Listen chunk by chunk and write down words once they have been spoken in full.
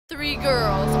Three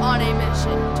girls on a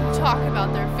mission to talk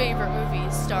about their favorite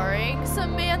movies, starring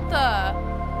Samantha,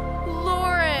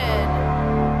 Lauren,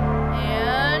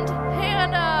 and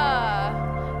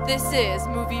Hannah. This is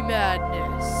Movie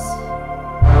Madness.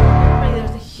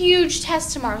 There's a huge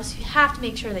test tomorrow, so you have to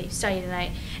make sure that you study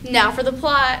tonight. Now for the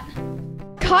plot.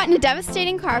 Caught in a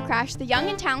devastating car crash, the young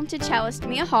and talented cellist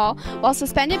Mia Hall, while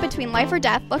suspended between life or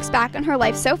death, looks back on her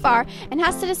life so far and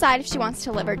has to decide if she wants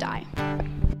to live or die.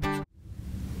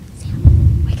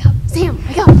 Sam,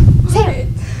 wake up.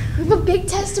 Sam, we have a big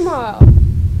test tomorrow.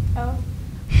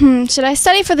 Should I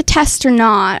study for the test or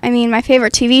not? I mean, my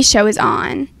favorite TV show is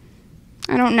on.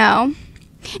 I don't know.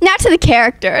 Now to the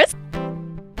characters.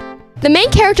 The main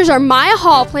characters are Mia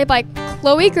Hall, played by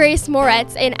Chloe Grace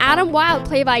Moretz, and Adam Wilde,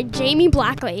 played by Jamie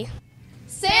Blackley.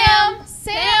 Sam,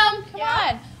 come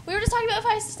on. We were just talking about if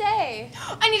I stay.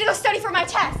 I need to go study for my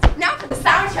test. Now for the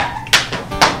soundtrack.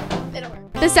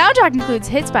 The soundtrack includes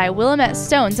hits by Willamette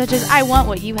Stone, such as I Want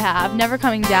What You Have, Never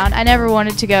Coming Down, I Never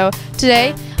Wanted to Go,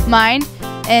 Today, Mine,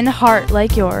 and Heart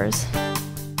Like Yours.